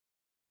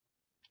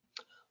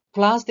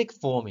Plastic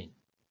forming.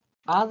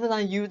 Other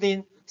than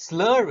using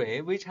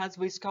slurry, which has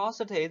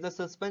viscosity, the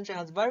suspension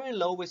has very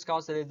low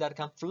viscosity that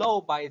can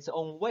flow by its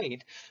own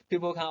weight.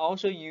 People can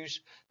also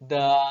use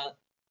the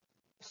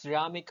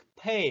ceramic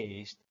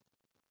paste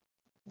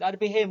that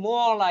behave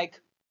more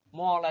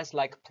or less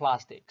like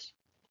plastics.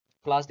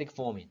 Plastic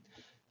forming.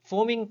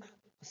 Forming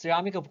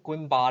ceramic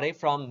grain body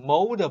from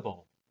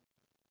moldable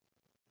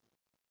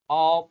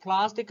or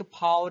plastic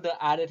powder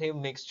additive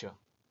mixture.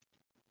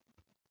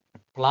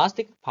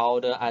 Plastic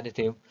powder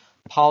additive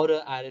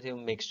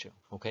mixture.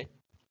 Okay.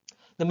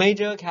 The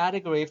major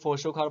category for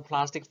so-called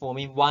plastic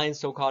forming, one is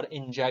so-called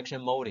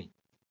injection molding.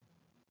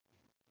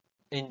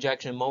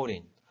 Injection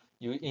molding.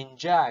 You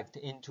inject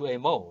into a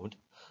mold.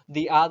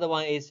 The other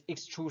one is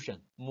extrusion,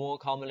 more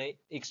commonly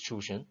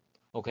extrusion.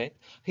 Okay.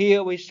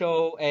 Here we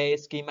show a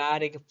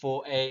schematic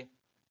for a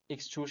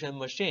extrusion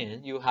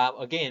machine. You have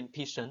again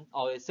piston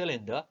or a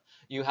cylinder.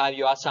 You have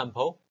your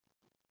sample,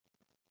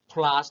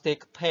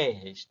 plastic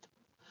paste,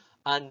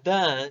 and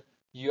then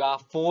you are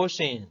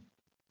forcing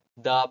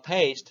the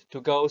paste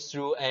to go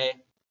through a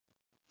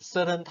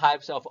certain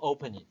types of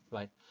opening,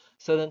 right?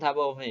 Certain type of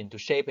opening to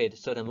shape it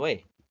certain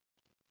way.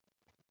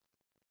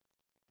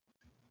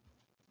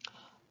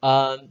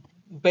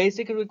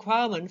 Basic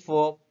requirement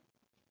for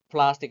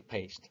plastic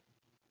paste.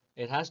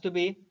 It has to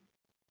be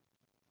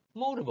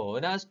moldable.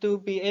 It has to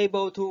be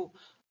able to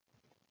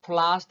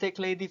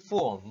plastically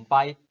deform.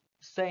 By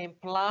saying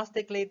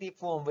plastically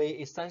deform, we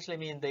essentially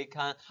mean they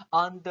can,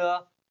 under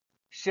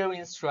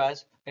shearing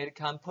stress, it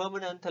can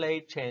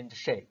permanently change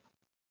shape,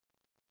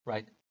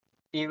 right?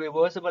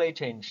 Irreversibly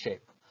change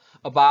shape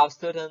above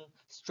certain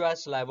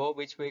stress level,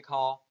 which we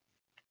call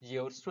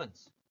yield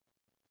strength,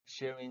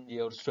 shearing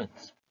yield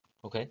strength.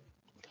 Okay,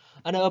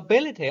 and the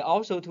ability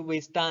also to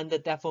withstand the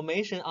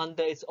deformation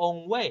under its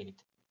own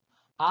weight.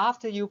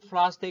 After you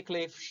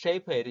plastically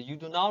shape it, you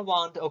do not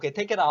want, okay,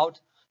 take it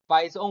out,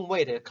 by its own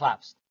weight it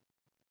collapsed.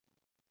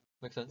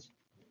 Make sense?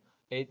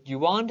 You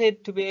want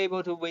it to be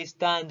able to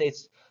withstand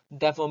its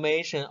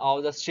deformation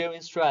or the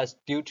shearing stress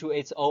due to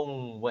its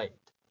own weight.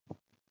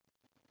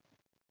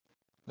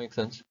 Make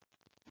sense?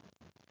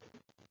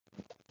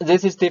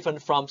 This is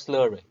different from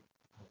slurry.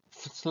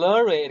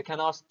 Slurry, it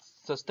cannot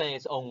sustain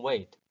its own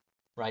weight,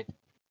 right?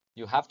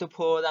 You have to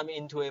pour them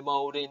into a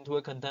mold, into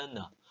a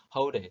container,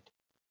 hold it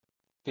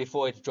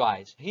before it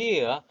dries.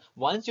 Here,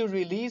 once you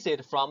release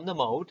it from the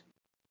mold,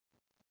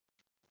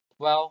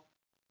 well,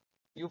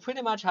 you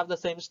pretty much have the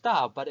same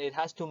stuff, but it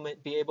has to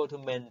be able to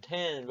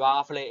maintain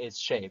roughly its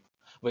shape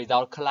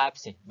without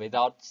collapsing,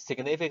 without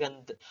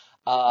significant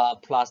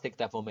plastic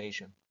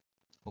deformation.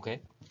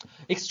 Okay,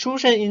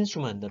 extrusion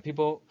instrument,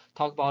 people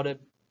talk about a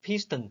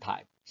piston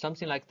type,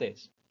 something like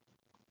this,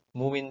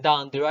 moving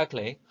down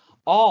directly,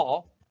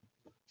 or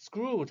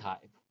screw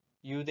type,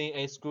 using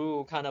a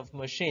screw kind of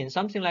machine,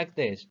 something like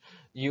this.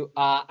 You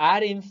are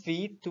adding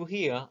feed to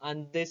here,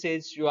 and this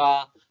is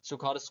your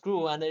so-called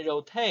screw, and it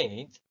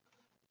rotates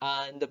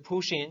and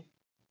pushing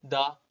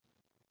the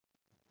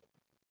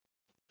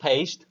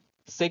paste,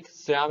 thick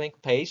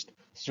ceramic paste,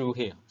 through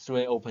here, through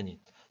an opening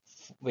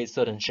with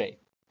certain shape.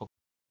 Okay.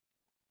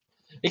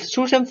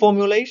 Extrusion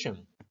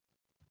formulation.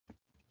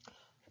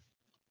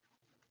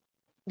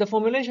 The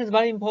formulation is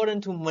very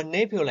important to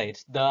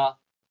manipulate the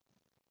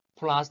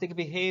plastic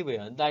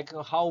behavior, like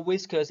how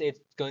viscous it's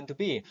going to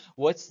be.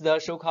 What's the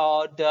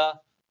so-called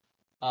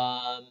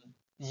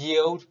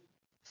yield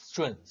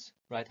strength,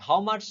 right?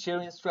 How much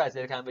shearing stress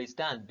it can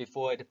withstand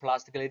before it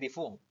plastically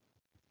deforms.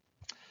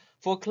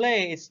 For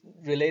clay, it's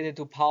related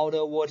to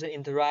powder-water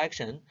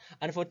interaction,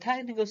 and for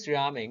technical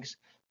ceramics,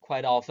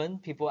 quite often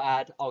people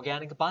add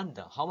organic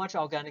binder. How much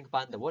organic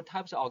binder? What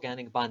types of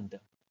organic binder?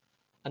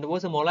 And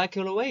what's the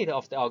molecular weight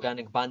of the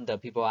organic binder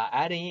people are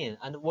adding in?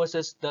 And what's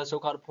the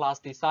so-called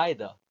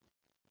plasticizer,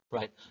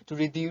 right? To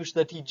reduce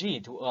the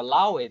TG, to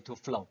allow it to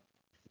flow.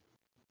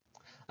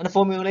 And the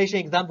formulation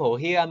example,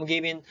 here I'm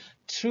giving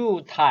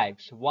two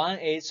types. One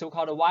is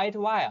so-called white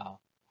wire.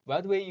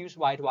 Where do we use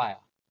white wire?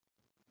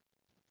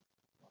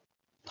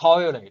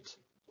 Toilet,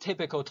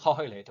 typical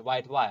toilet,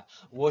 white wire,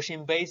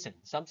 washing basin,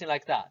 something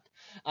like that.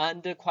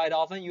 And quite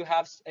often you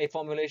have a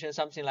formulation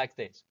something like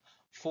this,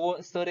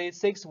 for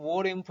 36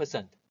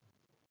 volume%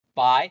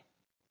 by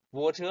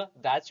water,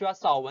 that's your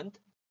solvent,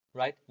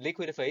 right?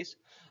 Liquid phase.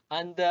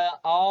 And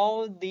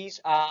all these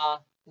are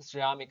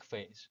ceramic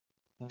phase,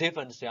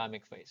 different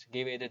ceramic phase,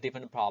 give it a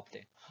different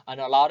property,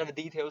 and a lot of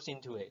details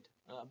into it.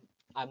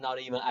 I'm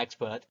not even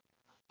expert,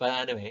 but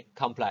anyway,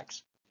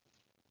 complex.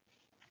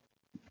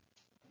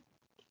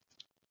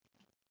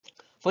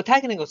 For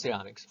technical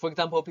ceramics, for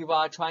example, people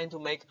are trying to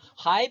make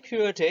high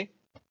purity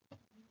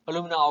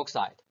aluminum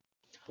oxide.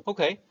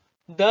 Okay,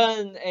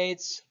 then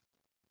it's,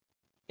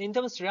 in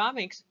terms of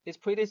ceramics, it's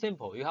pretty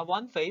simple. You have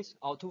one phase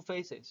or two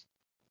phases.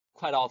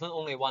 Quite often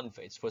only one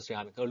phase for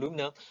ceramic.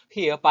 Aluminum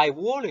here by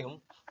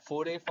volume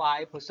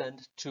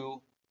 45%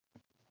 to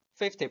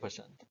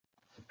 50%.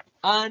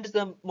 And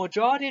the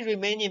majority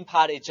remaining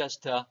part is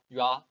just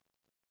your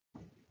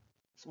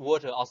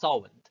water or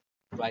solvent,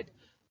 right?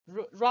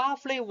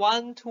 Roughly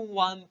 1 to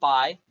 1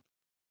 by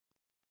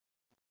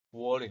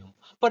volume.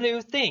 But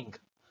you think,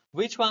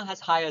 which one has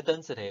higher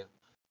density?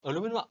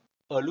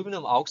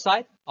 Aluminum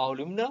oxide or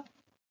alumina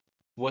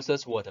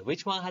versus water?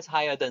 Which one has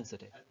higher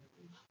density?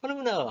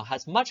 Alumina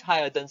has much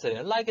higher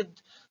density, like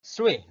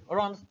 3,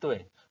 around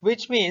 3,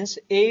 which means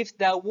if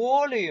the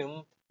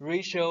volume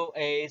ratio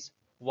is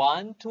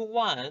 1 to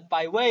 1,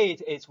 by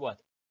weight it's what?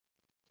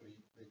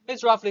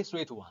 It's roughly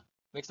 3 to 1.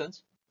 Make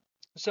sense?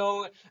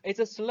 So it's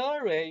a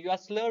slurry. Your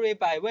slurry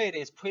by weight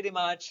is pretty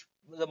much,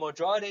 the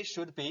majority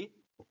should be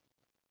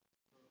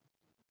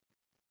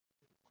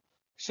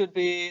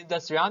the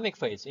ceramic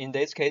phase, in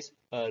this case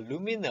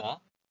alumina,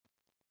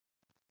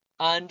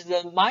 and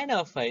the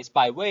minor phase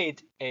by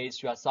weight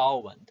is your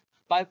solvent.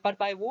 But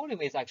by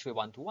volume is actually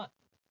 1 to 1.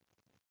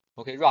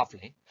 Okay,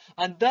 roughly.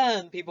 And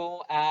then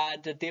people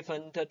add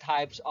different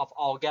types of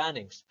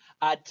organics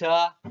at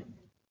a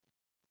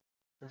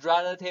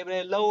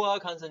relatively lower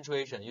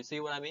concentration. You see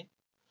what I mean?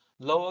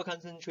 Lower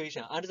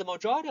concentration. And the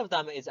majority of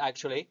them is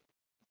actually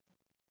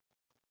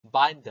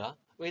binder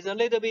with a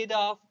little bit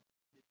of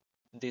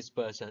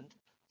dispersant,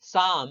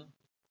 some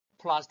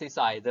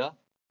plasticizer,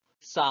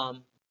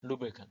 some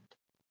lubricant.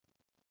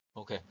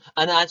 Okay,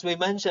 and as we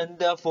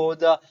mentioned, for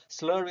the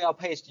slurry or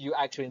paste, you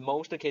actually, in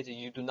most cases,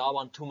 you do not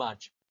want too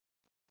much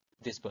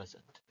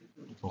dispersant.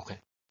 Okay,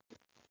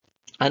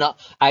 and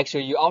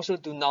actually, you also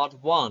do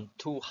not want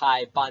too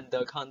high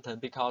binder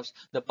content, because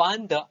the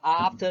binder,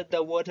 after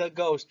the water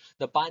goes,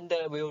 the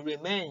binder will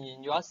remain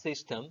in your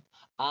system,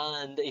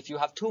 and if you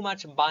have too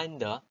much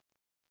binder,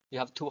 you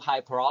have too high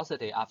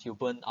porosity after you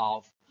burn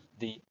off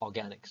the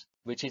organics,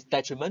 which is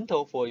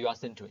detrimental for your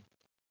sintering.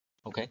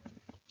 Okay.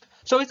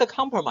 So it's a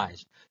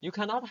compromise. You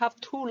cannot have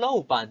too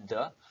low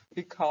binder,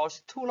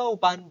 because too low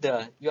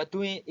binder, you are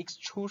doing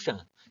extrusion.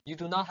 You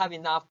do not have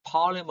enough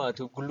polymer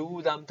to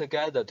glue them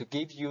together to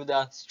give you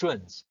the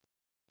strength.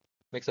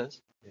 Make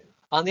sense? Yeah.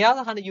 On the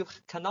other hand, you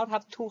cannot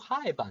have too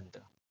high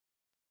binder.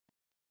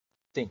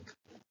 Think.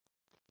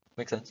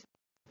 Make sense?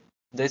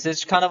 This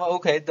is kind of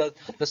okay, the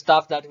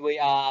stuff that we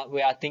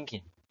are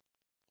thinking.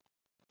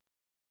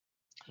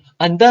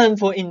 And then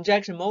for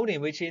injection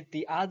molding, which is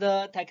the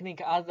other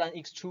technique other than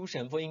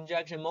extrusion, for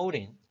injection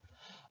molding,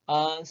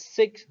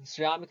 thick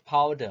ceramic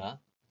powder,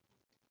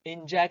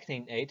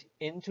 injecting it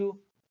into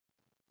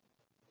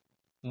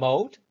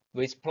mold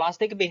with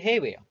plastic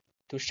behavior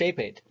to shape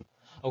it.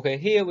 Okay,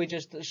 here we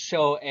just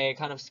show a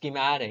kind of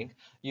schematic.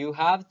 You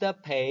have the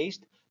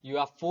paste, you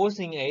are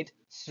forcing it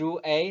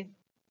through a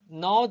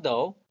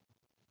nozzle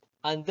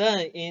and then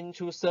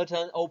into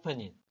certain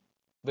opening,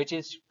 which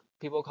is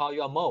people call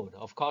your mold.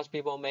 Of course,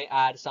 people may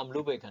add some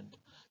lubricant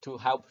to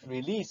help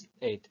release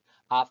it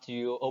after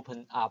you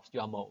open up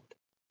your mold.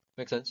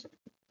 Make sense?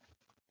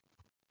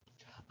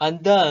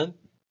 And then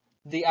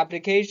the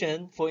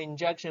application for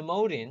injection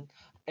molding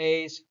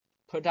is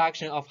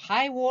production of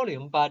high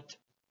volume but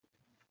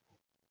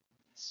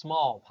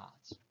small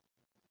parts.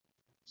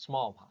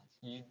 Small parts.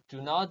 You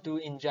do not do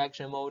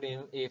injection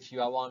molding if you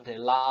want a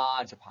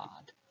large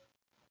part.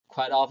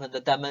 Quite often the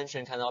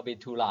dimension cannot be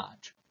too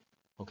large.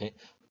 Okay,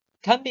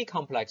 can be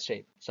complex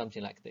shape,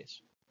 something like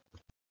this.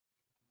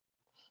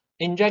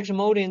 Injection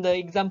molding, the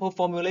example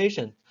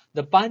formulation,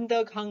 the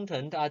binder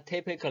content are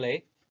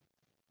typically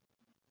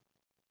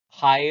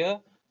higher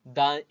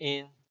than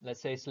in, let's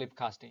say, slip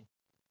casting.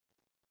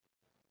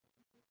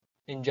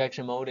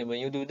 Injection molding, when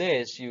you do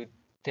this, you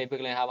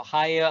typically have a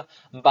higher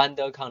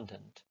binder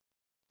content.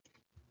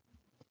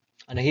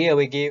 And here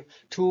we give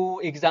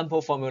 2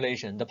 example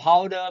formulation. The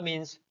powder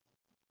means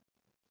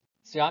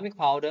ceramic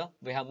powder.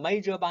 We have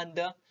major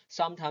binder.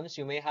 Sometimes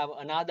you may have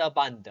another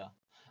binder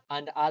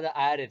and other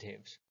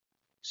additives.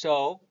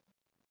 So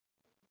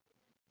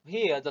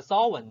here the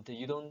solvent,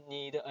 you don't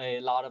need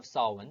a lot of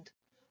solvent,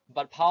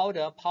 but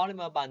powder,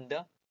 polymer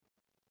binder,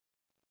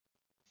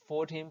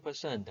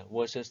 14%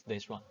 versus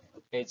this one.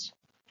 It's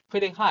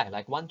pretty high,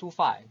 like 1 to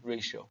 5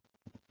 ratio.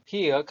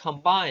 Here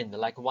combined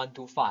like 1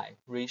 to 5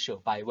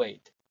 ratio by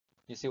weight.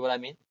 You see what I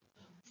mean?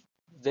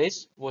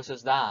 This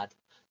versus that,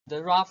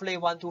 the roughly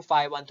 1 to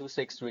 5, 1 to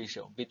 6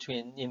 ratio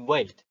in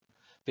weight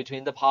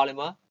between the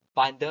polymer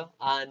binder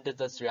and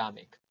the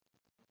ceramic.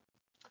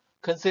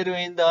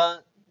 Considering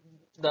the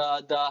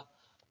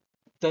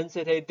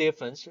density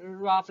difference,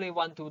 roughly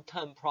 1 to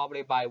 10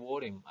 probably by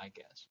volume, I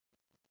guess.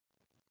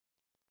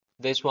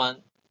 This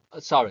one,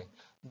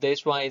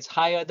 this one is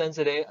higher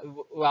density.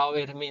 Well,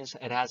 it means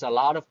it has a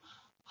lot of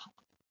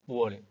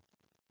volume.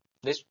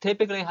 This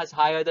typically has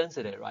higher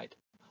density, right?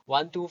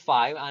 1 to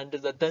 5, and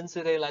the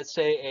density, let's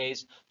say,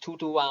 is 2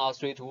 to 1 or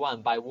 3 to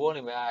 1. By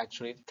volume, it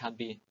actually can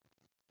be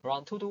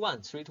around 2 to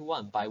 1, 3 to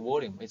 1 by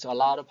volume. It's a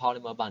lot of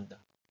polymer binder.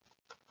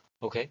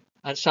 Okay,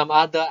 and some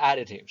other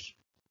additives.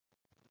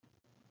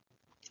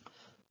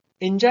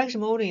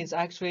 Injection molding is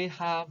actually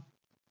have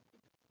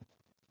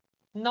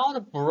not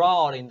a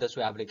broad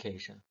industrial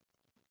application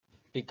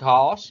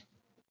because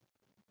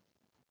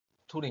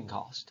tooling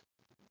cost.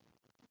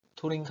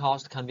 Tooling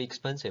cost can be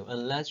expensive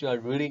unless you are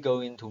really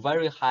going to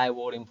very high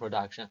volume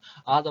production.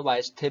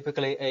 Otherwise,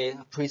 typically a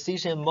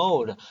precision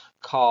mold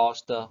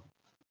costs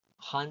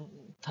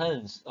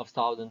tens of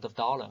thousands of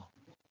dollars.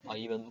 or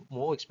even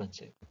more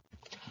expensive.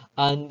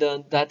 And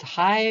that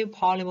high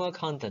polymer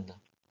content,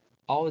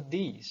 all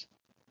these,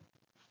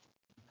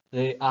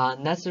 they are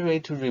necessary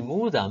to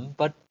remove them,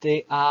 but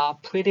they are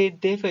pretty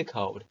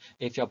difficult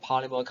if your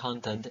polymer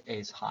content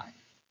is high.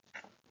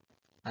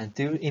 And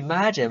do you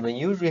imagine when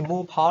you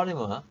remove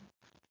polymer,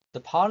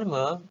 the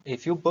polymer,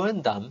 if you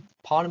burn them,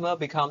 polymer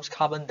becomes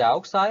carbon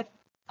dioxide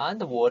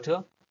and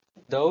water.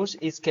 Those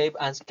escape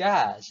as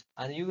gas,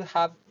 and you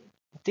have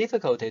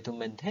difficulty to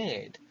maintain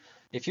it.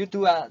 If you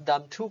do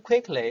them too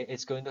quickly,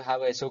 it's going to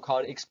have a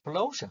so-called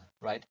explosion,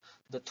 right?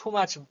 The too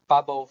much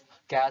bubble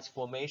gas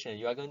formation,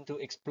 you are going to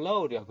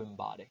explode your green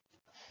body.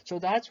 So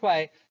that's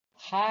why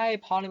high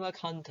polymer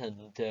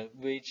content,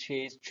 which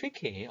is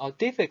tricky or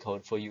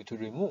difficult for you to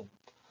remove.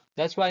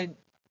 That's why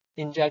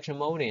injection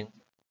molding,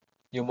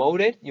 you mold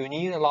it, you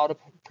need a lot of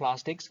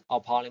plastics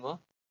or polymer,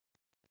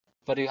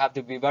 but you have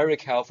to be very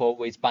careful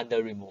with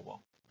bundle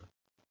removal,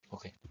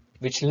 okay,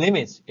 which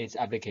limits its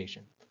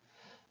application.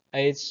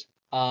 It's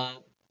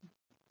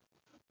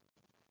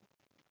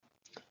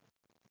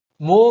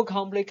more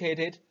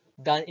complicated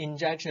than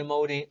injection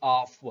molding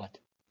of what?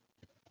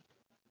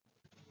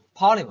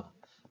 Polymer.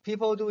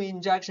 People do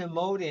injection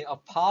molding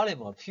of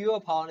polymer, pure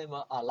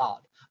polymer, a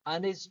lot,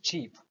 and it's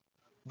cheap,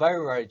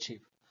 very, very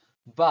cheap.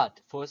 But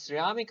for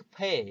ceramic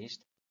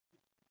paste,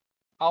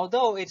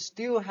 although it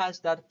still has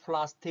that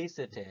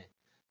plasticity,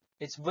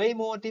 it's way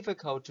more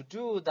difficult to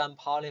do than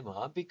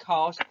polymer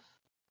because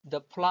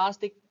the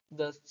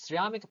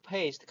ceramic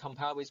paste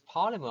compared with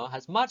polymer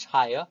has much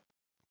higher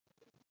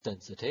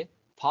density.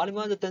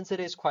 Polymer, the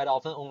density is quite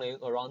often only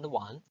around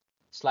 1,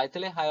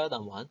 slightly higher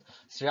than 1.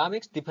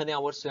 Ceramics, depending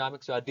on what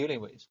ceramics you are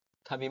dealing with,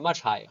 can be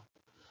much higher.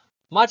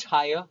 Much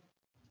higher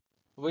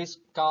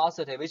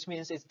viscosity, which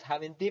means it's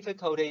having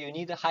difficulty. You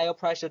need a higher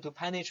pressure to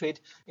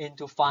penetrate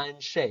into fine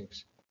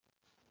shapes.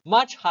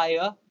 Much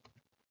higher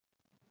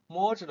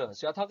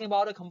modulus. You are talking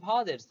about the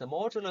composites. The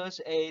modulus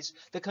is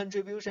the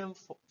contribution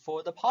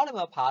for the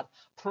polymer part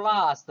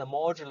plus the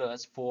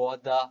modulus for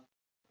the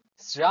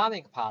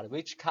ceramic part,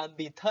 which can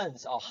be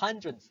tens or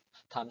hundreds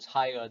times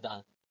higher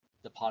than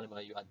the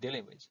polymer you are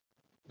dealing with.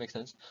 Makes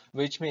sense?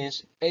 Which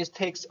means it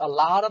takes a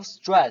lot of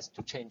stress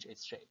to change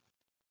its shape.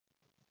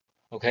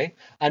 Okay?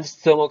 And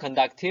thermal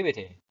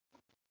conductivity.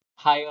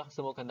 Higher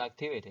thermal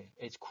conductivity.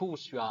 It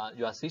cools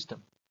your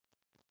system.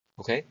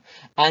 Okay?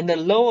 And the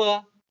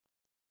lower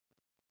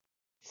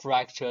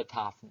fracture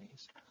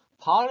toughness.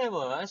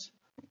 Polymers,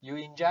 you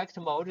inject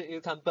mold,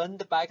 you can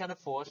bend back and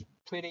forth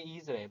pretty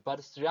easily.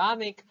 But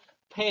ceramic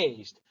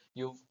paste,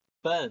 you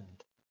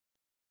bend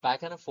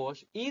back and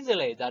forth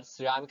easily. That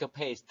ceramic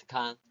paste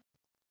can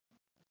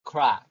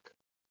crack.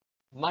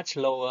 Much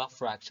lower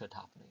fracture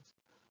toughness.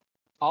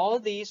 All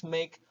these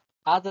make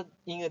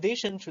in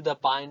addition to the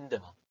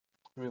binder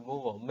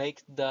removal,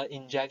 make the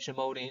injection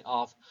molding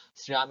of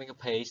ceramic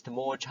paste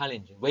more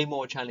challenging, way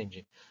more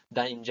challenging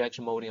than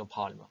injection molding of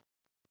polymer,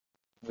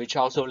 which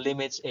also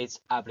limits its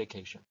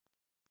application.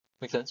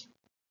 Make sense?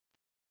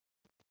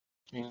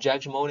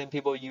 Injection molding,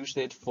 people use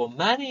it for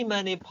many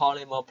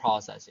polymer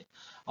processing.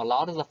 A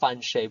lot of the fine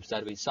shapes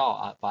that we saw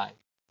are by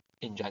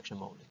injection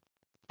molding,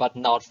 but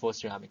not for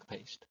ceramic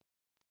paste,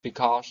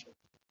 because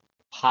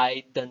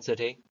high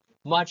density,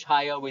 much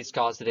higher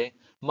viscosity,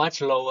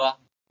 much lower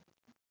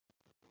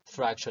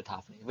fracture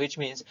toughness, which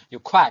means you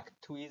crack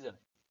too easily.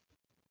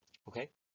 Okay,